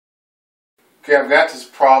Okay, I've got this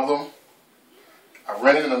problem. I've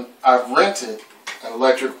rented an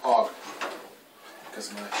electric auger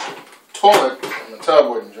because my toilet and the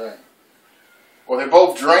tub wouldn't drain. Well, they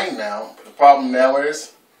both drain now, but the problem now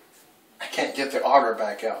is I can't get the auger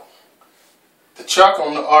back out. The chuck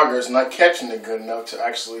on the auger is not catching it good enough to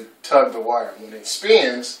actually tug the wire. When it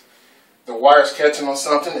spins, the wire's catching on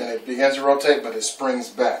something and it begins to rotate, but it springs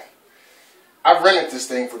back. I've rented this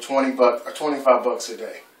thing for 20 bucks or 25 bucks a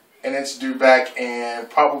day, and it's due back in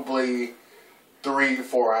probably 3 to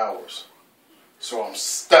 4 hours. So I'm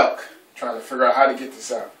stuck trying to figure out how to get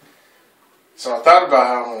this out. So I thought about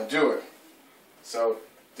how I'm going to do it. So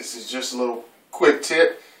this is just a little quick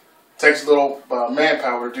tip. Takes a little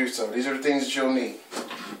manpower to do so. These are the things that you'll need: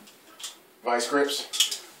 vice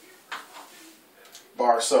grips,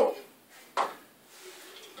 bar of soap.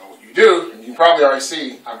 Now what you do, and you can probably already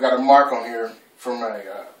see, I've got a mark on here from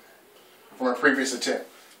a previous attempt.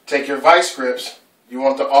 Take your vice grips. You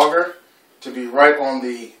want the auger to be right on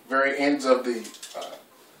the very ends of the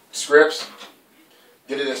strips.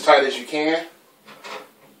 Get it as tight as you can.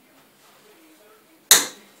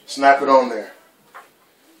 Snap it on there.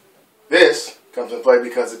 This comes into play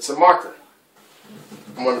because it's a marker.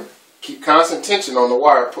 I'm going to keep constant tension on the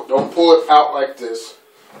wire. Don't pull it out like this.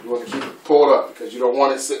 You want to keep it pulled up because you don't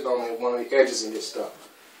want it sitting on one of the edges and get stuck.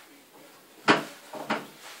 I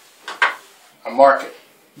mark it.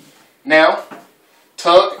 Now,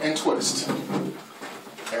 tug and twist.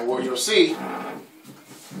 And what you'll see,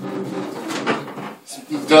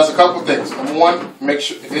 it does a couple things. Number one, make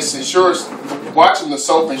sure this ensures, watching the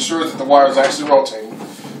soap ensures that the wire is actually rotating.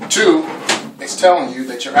 2, it's telling you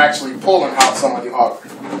that you're actually pulling out some of the auger.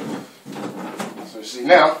 So you see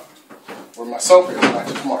now where my soap is, I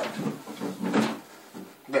just marked.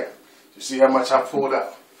 There. You see how much I pulled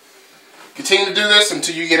out. Continue to do this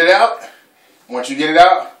until you get it out. Once you get it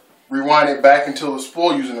out, rewind it back until it's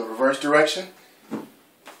full using the reverse direction.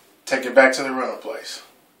 Take it back to the rental place.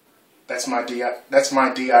 That's my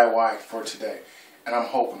DIY for today, and I'm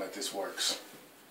hoping that this works.